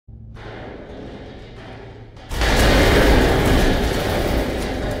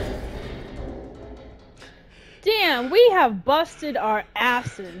Man, we have busted our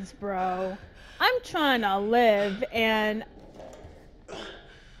asses, bro. I'm trying to live, and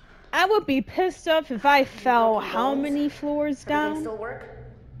I would be pissed off if I fell how many floors down? Everything still work?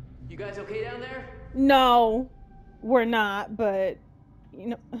 You guys okay down there? No, we're not, but,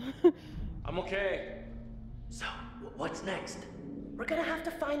 you know. I'm okay. So, what's next? We're gonna have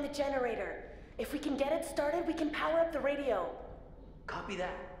to find the generator. If we can get it started, we can power up the radio. Copy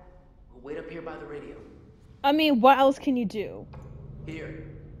that. We'll wait up here by the radio. I mean, what else can you do? Here.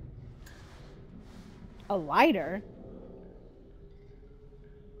 A lighter?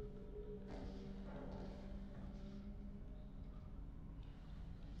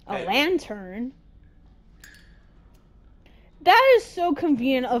 A lantern? That is so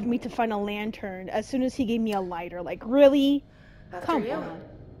convenient of me to find a lantern as soon as he gave me a lighter. Like, really? Come on.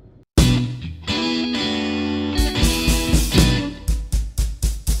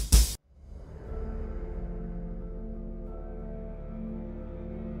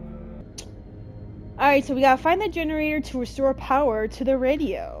 Alright, so we gotta find the generator to restore power to the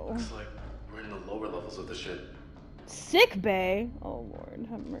radio. Looks like we're in the lower levels of the ship. Sick bay? Oh Lord,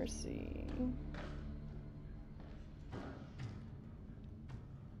 have mercy.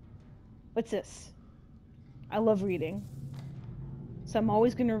 What's this? I love reading. So I'm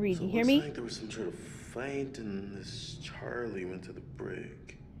always gonna read. So you hear me? Looks like there was some sort of fight and this Charlie went to the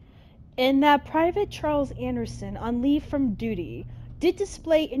brig. And that Private Charles Anderson, on leave from duty, did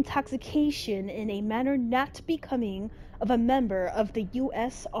display intoxication in a manner not becoming of a member of the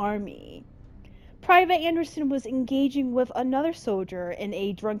U.S. Army. Private Anderson was engaging with another soldier in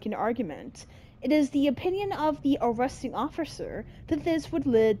a drunken argument. It is the opinion of the arresting officer that this would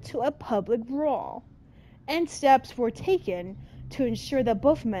lead to a public brawl, and steps were taken to ensure that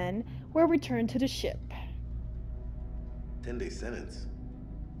both men were returned to the ship. 10-day sentence.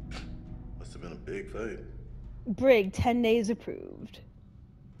 Must have been a big fight. Brig, 10 days approved.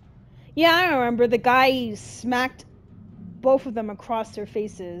 Yeah, I remember the guy smacked both of them across their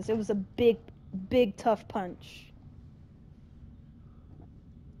faces. It was a big, tough punch.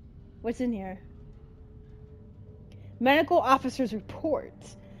 What's in here? Medical officers report.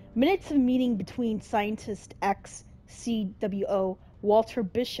 Minutes of meeting between Scientist X, CWO Walter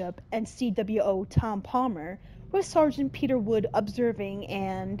Bishop, and CWO Tom Palmer, with Sergeant Peter Wood observing,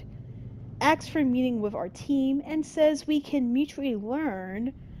 and asks for a meeting with our team and says we can mutually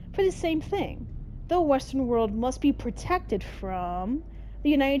learn for the same thing. The Western world must be protected from. The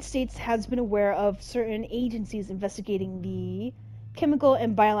United States has been aware of certain agencies investigating the chemical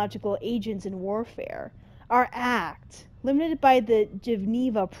and biological agents in warfare. Our act, limited by the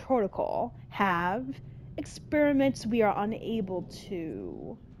Geneva Protocol, have experiments we are unable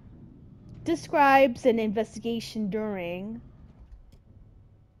to. Describes an investigation during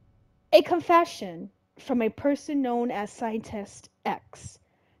a confession from a person known as Scientist X,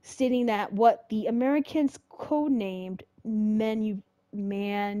 stating that what the Americans codenamed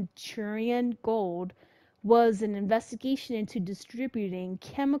Manchurian Gold was an investigation into distributing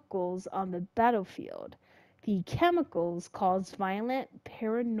chemicals on the battlefield. The chemicals caused violent,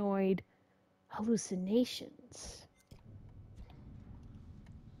 paranoid hallucinations.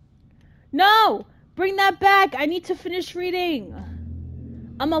 No! Bring that back! I need to finish reading!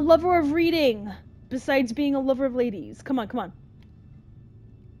 I'm a lover of reading, besides being a lover of ladies. Come on, come on.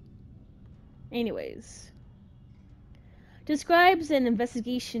 Anyways. Describes an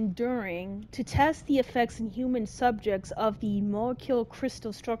investigation during to test the effects in human subjects of the molecular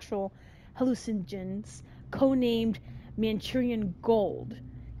crystal structural hallucinogens codenamed Manchurian Gold.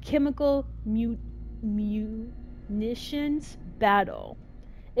 Chemical munitions battle.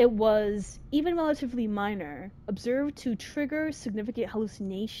 It was, even relatively minor, observed to trigger significant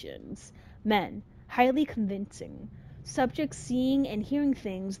hallucinations. Men, highly convincing. Subjects seeing and hearing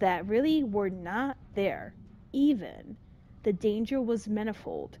things that really were not there. Even. The danger was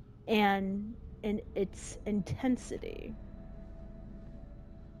manifold, and in its intensity.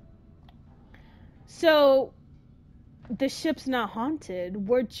 So, the ship's not haunted.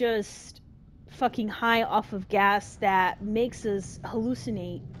 We're just fucking high off of gas that makes us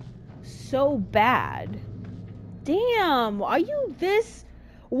hallucinate so bad. Damn, are you this?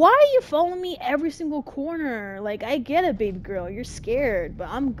 Why are you following me every single corner? Like, I get it, baby girl. You're scared, but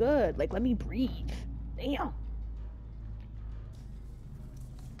I'm good. Like, let me breathe. Damn.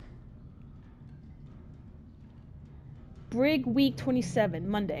 Brig Week 27,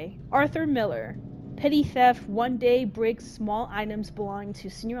 Monday. Arthur Miller. Petty theft, 1 day, brig small items belonging to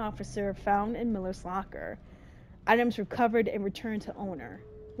senior officer found in Miller's locker. Items recovered and returned to owner.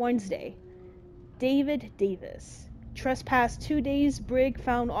 Wednesday. David Davis. Trespass 2 days, brig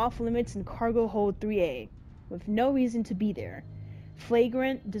found off limits in cargo hold 3A. with no reason to be there.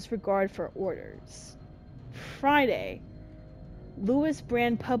 Flagrant disregard for orders. Friday, Lewis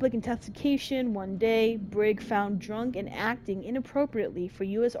Brand public intoxication. 1 day, Brig found drunk and acting inappropriately for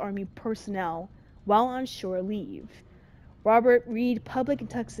U.S. Army personnel while on shore leave. Robert Reed public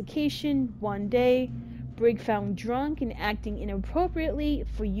intoxication. 1 day, Brig found drunk and acting inappropriately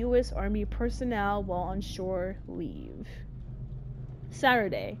for U.S. Army personnel while on shore leave.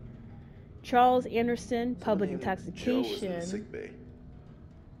 Saturday, Charles Anderson public intoxication. Sick bay.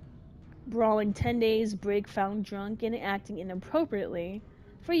 Brawling 10 days, Brig found drunk and acting inappropriately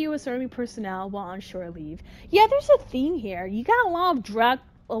for U.S. Army personnel while on shore leave. Yeah, there's a theme here. You got a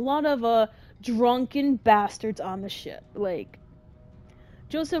lot of drunken bastards on the ship. Like,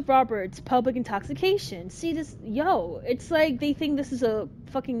 Joseph Roberts, public intoxication. See this? Yo, it's like they think this is a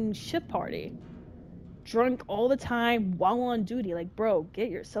fucking ship party. Drunk all the time while on duty. Like, bro, get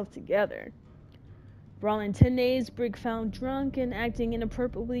yourself together. Brawling 10 days, Brig found drunk and acting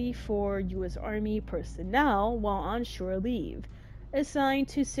inappropriately for U.S. Army personnel while on shore leave. Assigned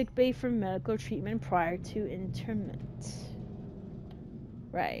to sickbay for medical treatment prior to interment.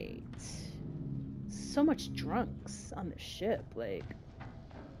 Right. So much drunks on the ship, like.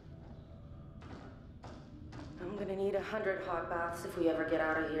 I'm gonna need 100 hot baths if we ever get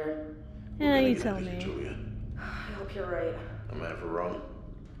out of here. Yeah, you tell me. Julia. I hope you're right. Am I ever wrong?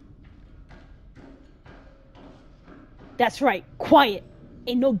 That's right. Quiet.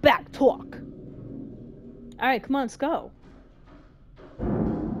 Ain't no back talk. Alright, come on, let's go.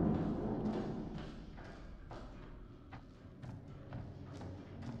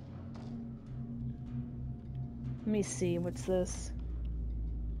 Let me see, what's this?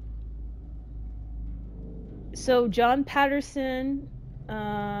 So, John Patterson,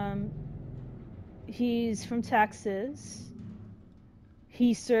 he's from Texas.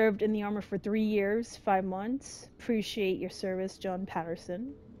 He served in the Army for 3 years, 5 months. Appreciate your service, John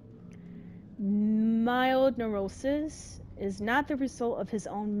Patterson. Mild neurosis is not the result of his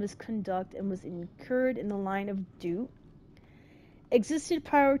own misconduct and was incurred in the line of duty. Existed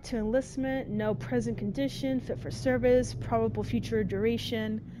prior to enlistment, no present condition, fit for service, probable future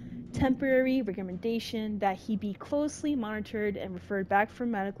duration, temporary recommendation that he be closely monitored and referred back for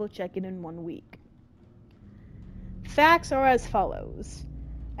medical check-in in 1 week. Facts are as follows.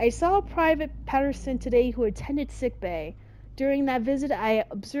 I saw Private Patterson today who attended sickbay. During that visit, I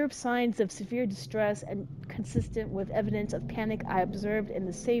observed signs of severe distress and consistent with evidence of panic I observed in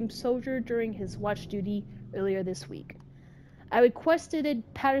the same soldier during his watch duty earlier this week. I requested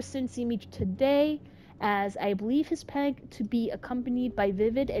Patterson see me today as I believe his panic to be accompanied by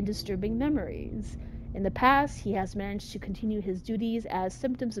vivid and disturbing memories. In the past, he has managed to continue his duties as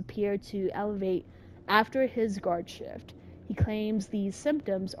symptoms appear to elevate after his guard shift. He claims these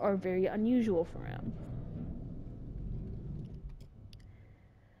symptoms are very unusual for him.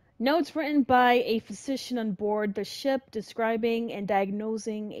 Notes written by a physician on board the ship describing and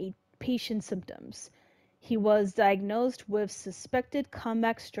diagnosing a patient's symptoms. He was diagnosed with suspected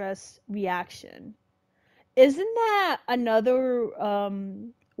combat stress reaction. Isn't that another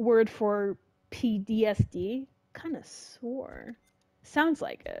word for PTSD? Kind of swore. Sounds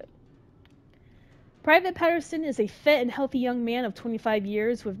like it. Private Patterson is a fit and healthy young man of 25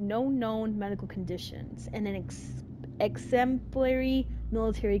 years with no known medical conditions and an exemplary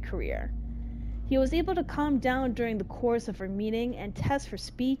military career. He was able to calm down during the course of our meeting and test for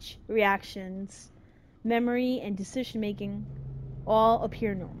speech, reactions, memory, and decision-making all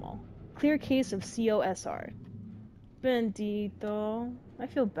appear normal. Clear case of COSR. Bendito. I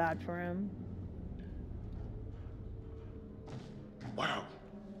feel bad for him. Wow.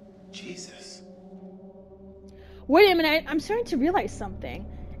 Jesus. Wait a minute, I'm starting to realize something.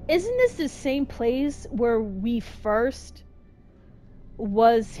 Isn't this the same place where we first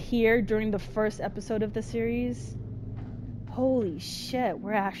was here during the first episode of the series? Holy shit,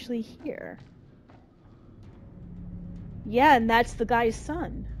 we're actually here. Yeah, and that's the guy's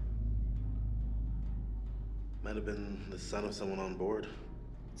son. Might have been the son of someone on board.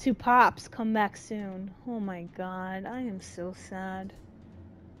 To Pops, come back soon. Oh my god, I am so sad.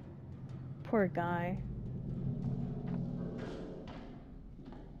 Poor guy.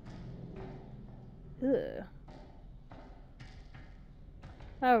 Ugh.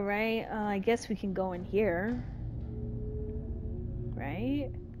 Alright, I guess we can go in here. Right?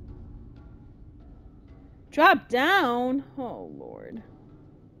 Drop down? Oh lord.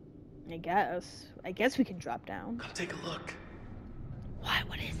 I guess we can drop down. Come take a look. What?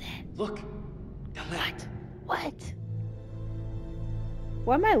 What is it? Look. Down there. What?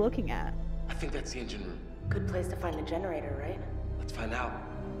 What am I looking at? I think that's the engine room. Good place to find the generator, right? Let's find out.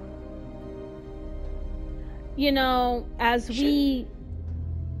 you know, as Shit. we...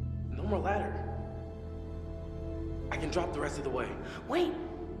 No more ladder. I can drop the rest of the way. Wait!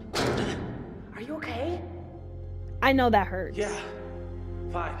 Are you okay? I know that hurts. Yeah.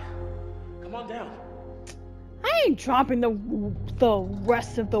 Fine. Come on down. I ain't dropping the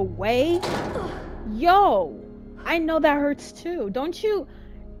rest of the way. Yo, I know that hurts too. Don't you?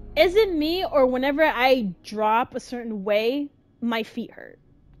 Is it me, or whenever I drop a certain way, my feet hurt?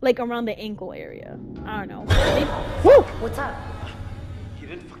 Like around the ankle area. I don't know. Woo! What's up? You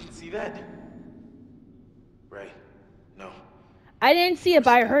didn't fucking see that? Ray. No. I didn't see it,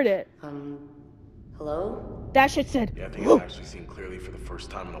 but I heard it. Hello? That shit said. Yeah, I think I've actually seen clearly for the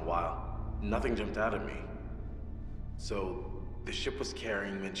first time in a while. Nothing jumped out at me. So, the ship was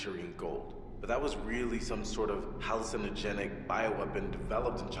carrying Manchurian gold. But that was really some sort of hallucinogenic bioweapon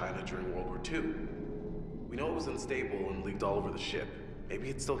developed in China during World War II. We know it was unstable and leaked all over the ship. Maybe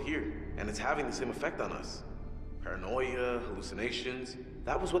it's still here, and it's having the same effect on us. Paranoia, hallucinations.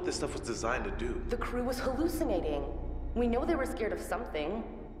 That was what this stuff was designed to do. The crew was hallucinating. We know they were scared of something,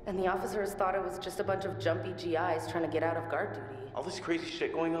 and the officers thought it was just a bunch of jumpy GIs trying to get out of guard duty. All this crazy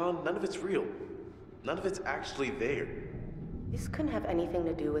shit going on, none of it's real. None of it's actually there. This couldn't have anything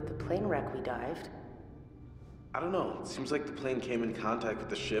to do with the plane wreck we dived. I don't know. It seems like the plane came in contact with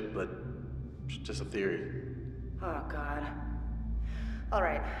the ship, but just a theory. Oh, God. All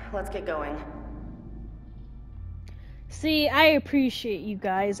right, let's get going. See, I appreciate you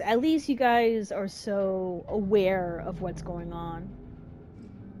guys. At least you guys are so aware of what's going on.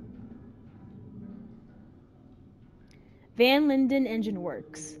 Van Linden Engine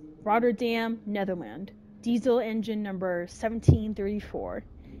Works, Rotterdam, Netherlands. Diesel engine number 1734,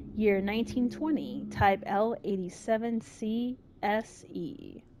 year 1920, type L87C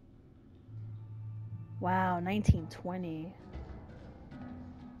SE. Wow, 1920.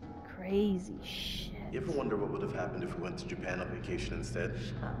 Crazy shit. You ever wonder what would have happened if we went to Japan on vacation instead?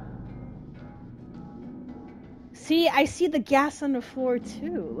 See, I see the gas on the floor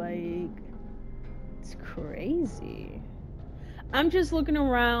too. Like, it's crazy. I'm just looking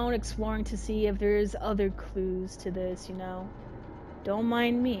around, exploring to see if there's other clues to this, you know? Don't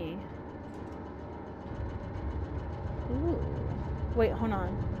mind me. Ooh. Wait, hold on.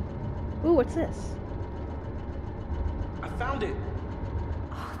 Ooh, what's this? I found it!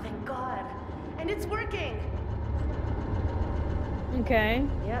 Oh, thank God. And it's working! Okay.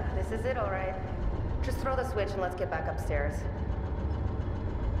 Yeah, this is it, all right. Just throw the switch and let's get back upstairs.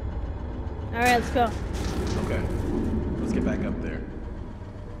 Alright, let's go. Okay. Let's get back up there.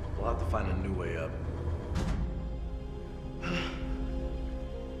 We'll have to find a new way up.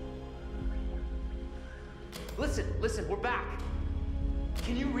 Listen, we're back.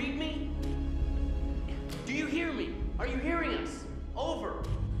 Can you read me? Do you hear me? Are you hearing us? Over.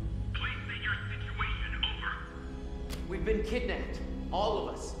 Please state your situation, over. We've been kidnapped, all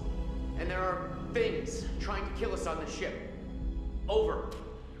of us. And there are things trying to kill us on the ship. Over.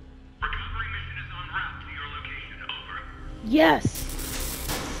 Recovery mission is en route to your location, over. Yes!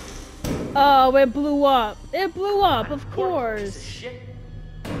 Oh, it blew up. It blew up, of Piece of course. shit.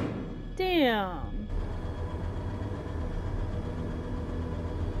 Damn.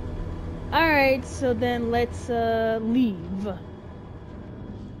 Alright, so then let's leave.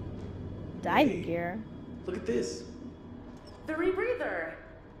 Diving Hey. gear. Look at this. The rebreather!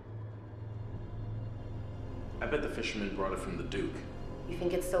 I bet the fisherman brought it from the Duke. You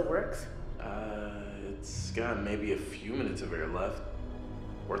think it still works? It's got maybe a few minutes of air left.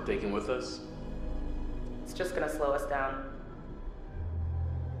 Worth taking with us? It's just gonna slow us down.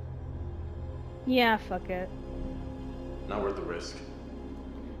 Yeah, fuck it. Not worth the risk.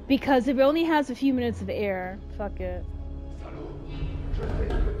 Because if it only has a few minutes of air, fuck it. Salaud, je sais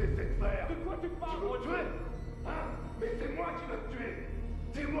ce que t'essaies de faire. De quoi tu parles? Tu veux me tuer? Hein? Mais c'est moi qui vais te tuer.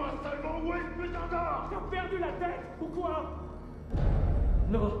 Dis-moi seulement où est ce putain d'or? T'as perdu la tête ou quoi?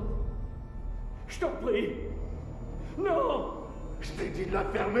 Non. Je t'en prie. Non. Je t'ai dit de la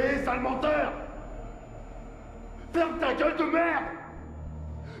fermer, sale menteur! Ferme ta gueule de merde!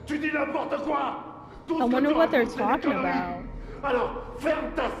 Tu dis n'importe quoi! Tout I ce que wonder tu what they're racontes, c'est des talking conneries. about. Alors,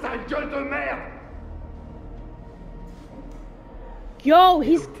 ferme ta sale gueule de merde! Yo,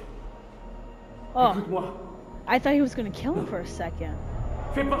 he's... Oh, Écoute-moi. I thought he was gonna kill him for a second.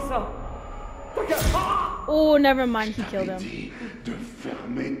 Fais pas ça. Ta gueule. Ah! Oh, never mind, he killed T'avais him. dit de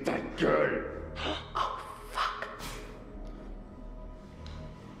fermer ta gueule!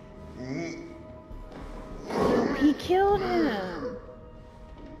 He killed him.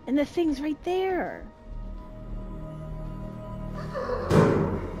 And the thing's right there.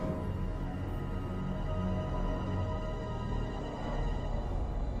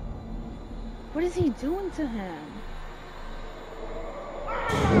 What What is he doing to him?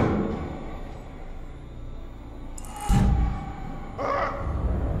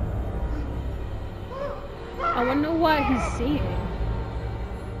 I wanna know what he's seeing.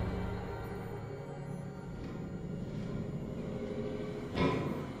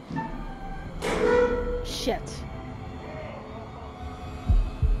 Shit.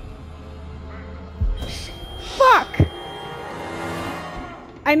 Fuck!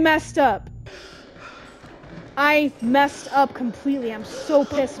 I messed up. I messed up completely. I'm so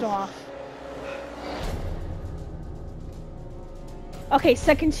pissed off. Okay,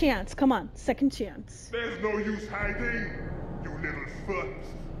 second chance. Come on, second chance. There's no use hiding, you little foot.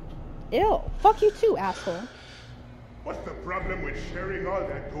 Ew. Fuck you too, asshole. What's the problem with sharing all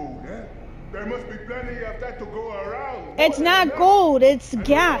that gold, eh? There must be plenty of that to go around. It's not gold, it's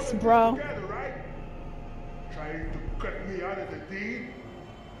gas, bro. Together, right? Trying to cut me out of the deal?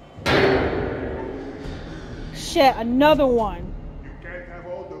 Shit, another one. You can't have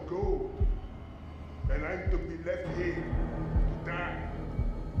all the gold. And I'm to be left here to die.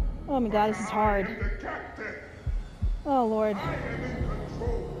 Oh my god, this is hard. I am the captain. Oh lord. I am in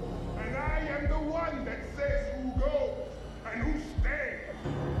control. And I am the one that says who goes and who stays.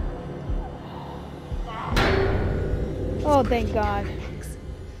 Oh, thank god.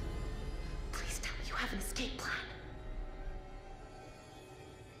 Please tell me you have an escape plan.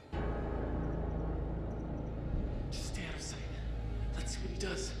 Just stay out of sight. Let's see what he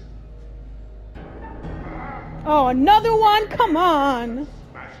does. Oh, another one? Come on.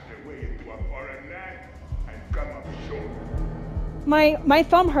 Smash their way into a foreign land and come up short. My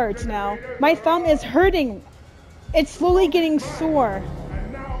thumb hurts now. My thumb is hurting. It's slowly getting sore.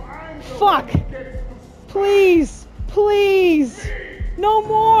 And now I'm the Fuck. one who gets to Please. Please. No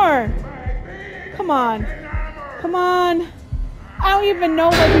more. Come on. Come on. I don't even know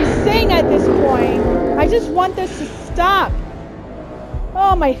what he's saying at this point. I just want this to stop.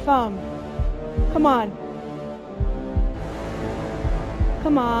 Oh, my thumb. Come on.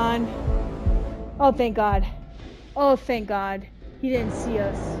 Come on. Oh, thank God. Oh, thank God. He didn't see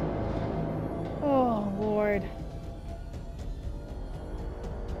us. Oh, Lord.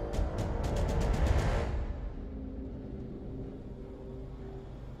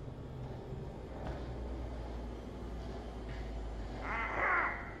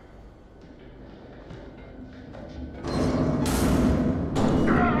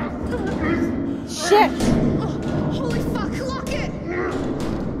 Shit! Holy fuck, lock it!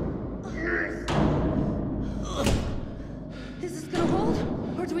 Is this gonna hold?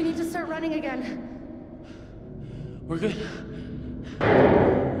 Or do we need to start running again? We're good.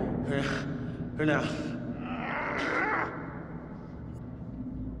 For now.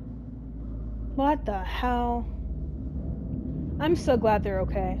 What the hell? I'm so glad they're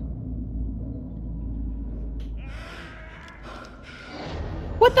okay.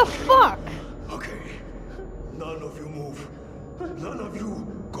 What the fuck? Okay. None of you move. None of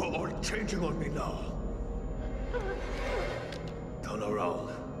you go all changing on me now. Turn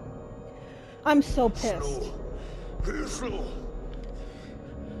around. I'm so pissed. Slow. Real slow.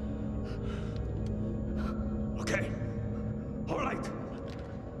 Okay. All right.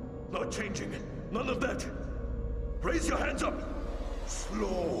 Not changing. None of that. Raise your hands up.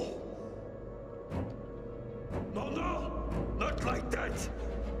 Slow. No, no. Not like that.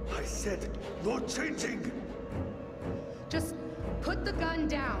 I said no changing. Just put the gun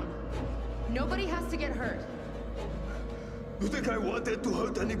down. Nobody has to get hurt. You think I wanted to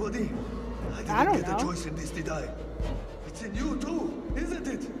hurt anybody? I don't didn't get know. a choice in this, did I? It's in you too, isn't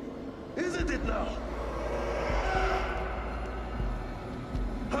it? Isn't it now?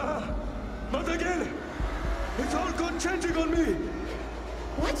 Ha! Not again! It's all gone changing on me!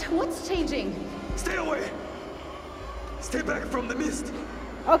 What? What's changing? Stay away! Stay back from the mist!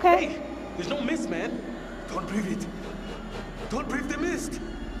 Okay. Hey, there's no mist, man. Don't breathe it! Don't breathe the mist!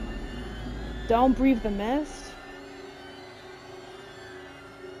 Don't breathe the mist.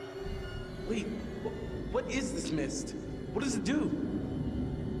 Wait, what is this mist? What does it do?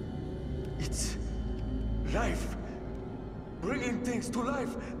 It's life. Bringing things to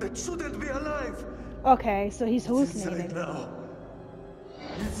life that shouldn't be alive. Okay, so he's It's inside hallucinating. now.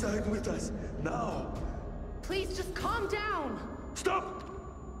 Inside with us now. Please just calm down. Stop!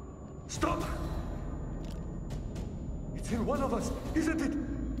 Stop! It's in one of us, isn't it?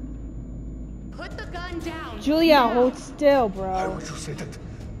 Put the gun down. Julia, now. hold still, Why bro. would you say that?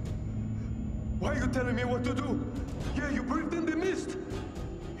 Why are you telling me what to do? Yeah, you breathed in the mist.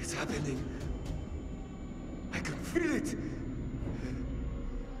 It's happening. I can feel it.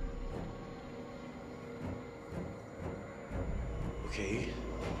 Okay.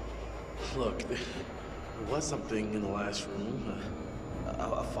 Look, there was something in the last room.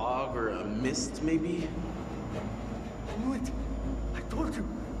 A fog or a mist, maybe? I knew it. I told you.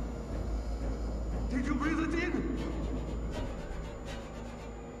 Did you breathe it in?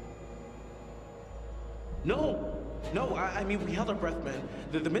 No! No, I mean, we held our breath, man.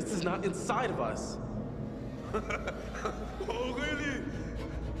 The mist is not inside of us. Oh, really?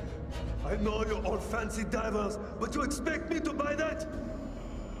 I know you're all fancy divers, but you expect me to buy that?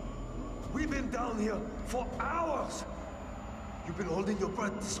 We've been down here for hours. You've been holding your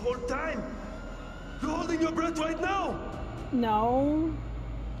breath this whole time. You're holding your breath right now. No.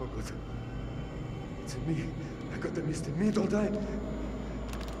 Oh, good. It's in me. I got the mist in me, don't I?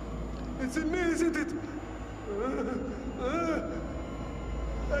 It's in me, isn't it?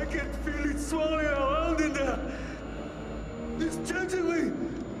 I can feel it swirling around in there. It's changing me.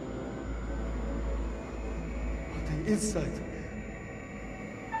 On the inside.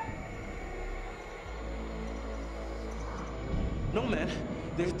 No, man.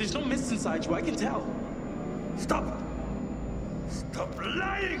 There's no mist inside you, I can tell. Stop! Stop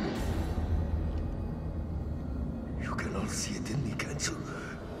lying! You can all see it in me, can't you?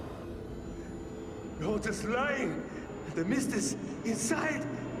 You're just lying. The mist is inside.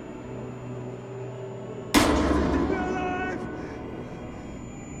 Keep me alive!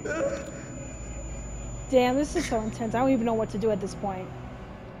 Damn, this is so intense. I don't even know what to do at this point.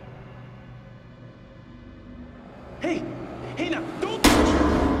 Hey! Hey, now, don't!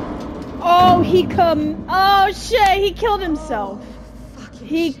 Oh, oh shit, he killed himself.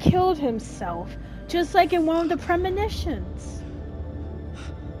 He killed himself. Just like in one of the premonitions.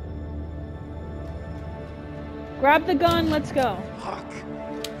 Grab the gun, let's go. Fuck.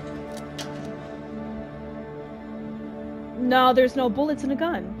 No, there's no bullets in the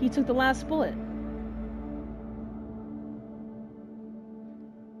gun. He took the last bullet.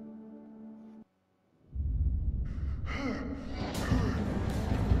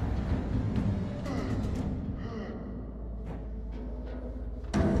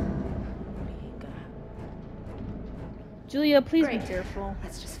 Julia, please be careful.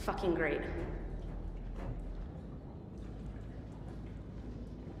 That's just fucking great.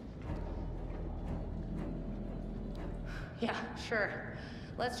 Yeah, sure.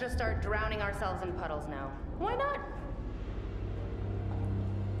 Let's just start drowning ourselves in puddles now. Why not?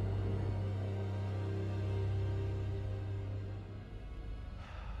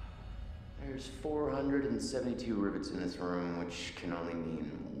 There's 472 rivets in this room, which can only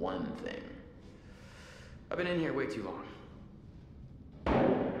mean one thing. I've been in here way too long.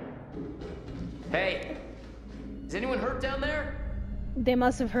 Hey! Is anyone hurt down there? They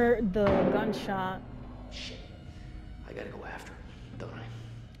must have heard the gunshot. Shit. I gotta go after him, don't I?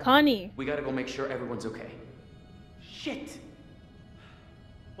 Connie. We gotta go make sure everyone's okay. Shit!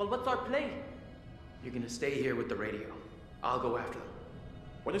 Well, what's our play? You're gonna stay here with the radio. I'll go after them.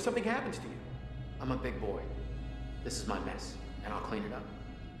 What if something happens to you? I'm a big boy. This is my mess, and I'll clean it up.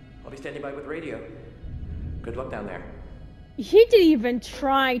 I'll be standing by with radio. Good luck down there. He didn't even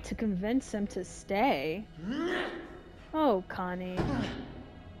try to convince him to stay. Oh, Connie.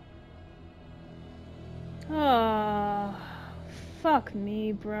 Oh, fuck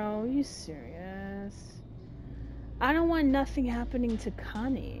me, bro. You serious? I don't want nothing happening to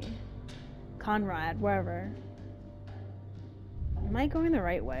Connie. Conrad, wherever. Am I going the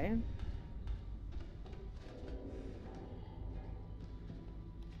right way?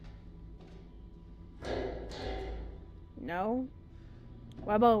 No?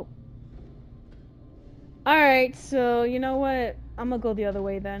 What about... Alright, so you know what? I'm gonna go the other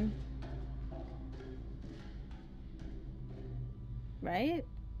way then. Right?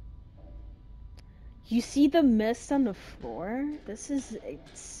 You see the mist on the floor? This is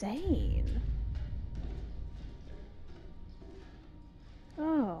insane.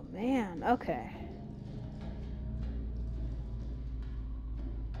 Oh man, okay.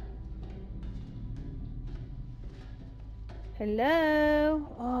 Hello?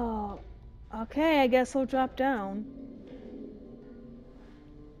 Oh, okay, I guess I'll drop down.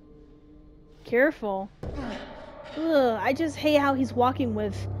 Careful. Ugh, I just hate how he's walking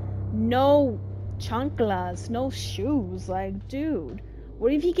with no chanclas, no shoes. Like, dude,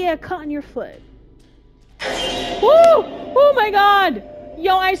 what if you get a cut on your foot? Woo! Oh my god!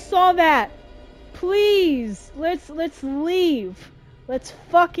 Yo, I saw that! Please, let's leave. Let's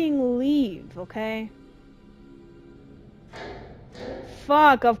fucking leave, okay?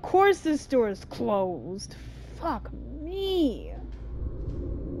 Fuck, of course this door is closed. Fuck me.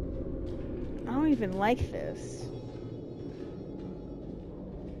 I don't even like this.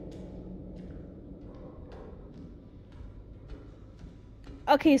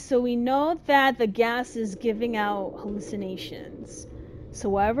 Okay, so we know that the gas is giving out hallucinations. So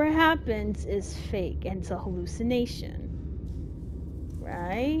whatever happens is fake and it's a hallucination.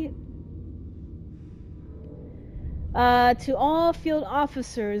 Right? To all field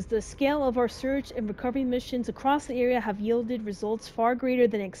officers, the scale of our search and recovery missions across the area have yielded results far greater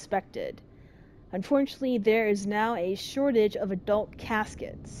than expected. Unfortunately, there is now a shortage of adult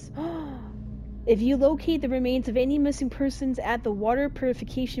caskets. If you locate the remains of any missing persons at the water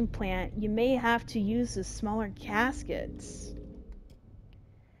purification plant, you may have to use the smaller caskets.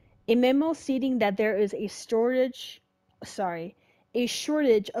 A memo stating that there is a shortage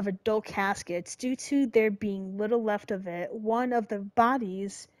of adult caskets due to there being little left of it. One of the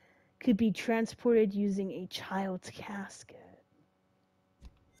bodies could be transported using a child's casket.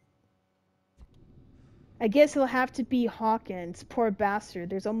 I guess it'll have to be Hawkins, poor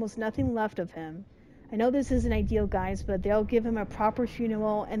bastard. There's almost nothing left of him. I know this isn't ideal, guys, but they'll give him a proper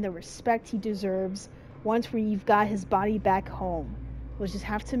funeral and the respect he deserves once we've got his body back home. We'll just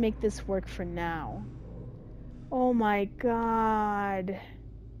have to make this work for now. Oh my god.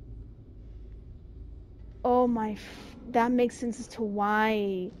 Oh my... that makes sense as to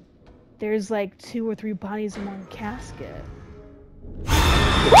why there's like 2 or 3 bodies in one casket.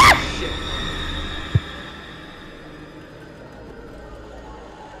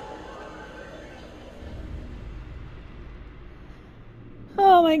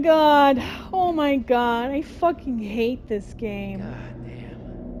 Oh my god. Oh my god. I fucking hate this game. God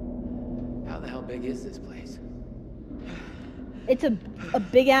damn. How the hell big is this place? It's a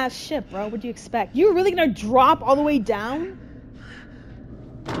big ass ship, bro. What do you expect? You're really gonna drop all the way down?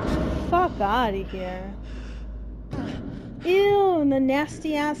 Fuck out of here. Ew, and the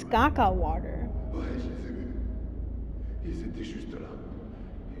nasty ass caca water. Ouais, je les ai vus. Ils étaient juste là.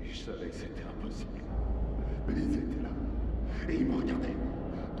 Et je savais que c'était impossible. Mais ils étaient là. Et ils me regardaient.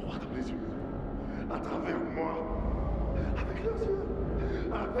 Droit dans les yeux. À travers moi. Avec leurs yeux.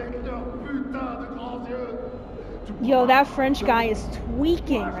 Avec leurs putains de grands yeux. Yo, that French guy is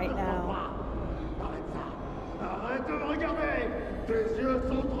tweaking right now. Arrête ça. Arrête de me regarder. Tes yeux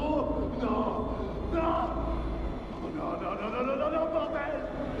sont trop... Non. Non. Non, bordel!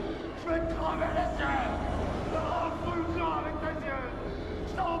 Je vais te crever les yeux! Fous-le avec tes yeux!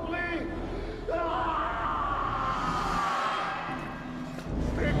 Je t'en prie!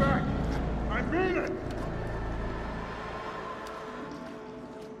 Stay back! I mean it!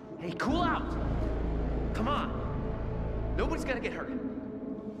 Hey, cool out! Come on. Nobody's gonna get hurt.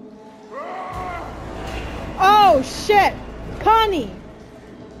 Oh shit! Connie!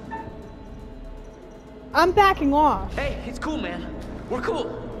 I'm backing off. Hey, it's cool, man. We're cool.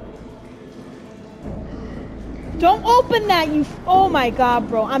 Don't open that, you... Oh my god,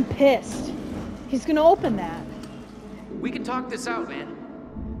 bro. I'm pissed. He's gonna open that. We can talk this out, man.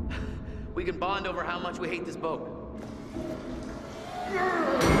 We can bond over how much we hate this boat.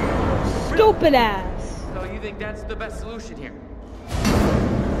 Stupid ass. So you think that's the best solution here?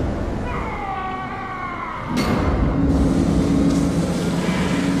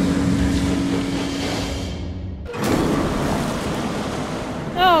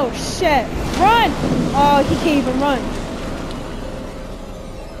 Oh shit! Run! Oh, he can't even run.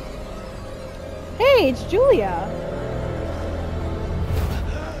 Hey, it's Julia.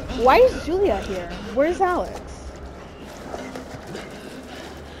 Why is Julia here? Where's Alex?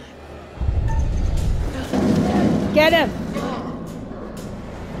 Get him!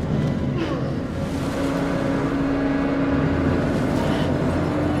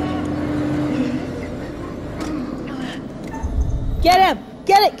 Get him!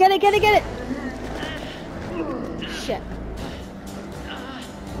 Get it! Get it! Get it! Get it! Shit.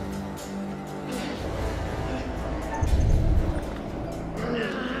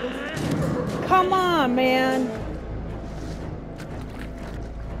 Come on, man.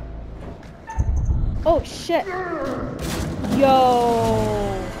 Oh, shit.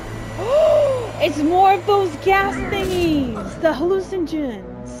 Yo. It's more of those gas thingies. The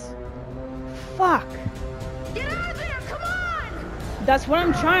hallucinogens. Fuck. Get out of there! Come on! That's what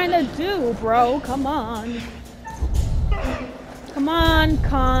I'm trying to do, bro. Come on. Come on,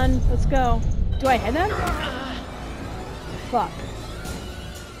 Con. Let's go. Do I hit him? Fuck.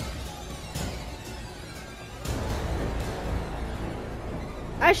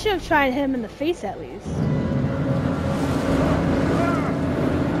 I should have tried him in the face at least.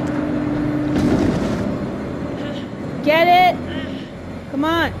 Get it? Come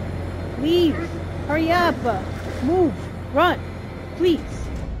on. Leave. Hurry up. Move. Run. Please.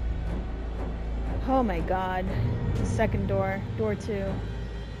 Oh my god. The second door. Door 2.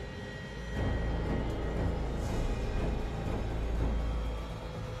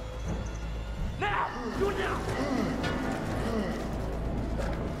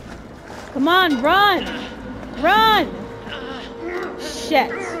 Come on, run! Run!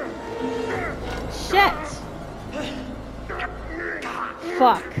 Shit. Shit!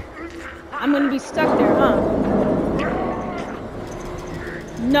 Fuck. I'm gonna be stuck there, huh?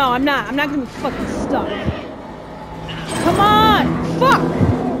 No, I'm not. I'm not gonna be fucking stuck. Come on! Fuck!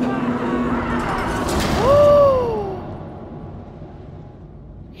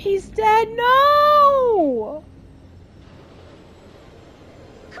 He's dead. No!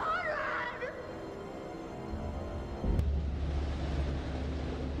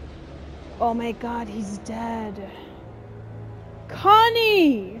 Oh my god, he's dead.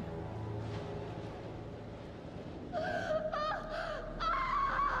 Connie!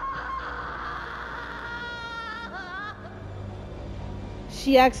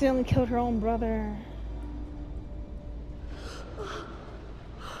 She accidentally killed her own brother.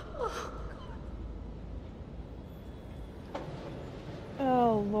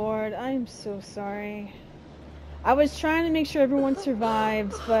 Oh Lord, I'm so sorry. I was trying to make sure everyone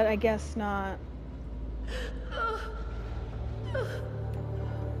survived, but I guess not.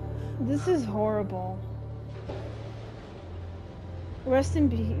 This is horrible. Rest in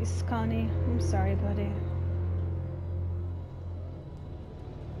peace, Connie. I'm sorry, buddy.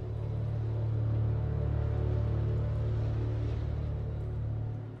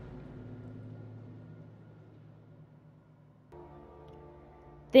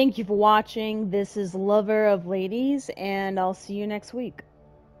 Thank you for watching. This is Lover of Ladies, and I'll see you next week.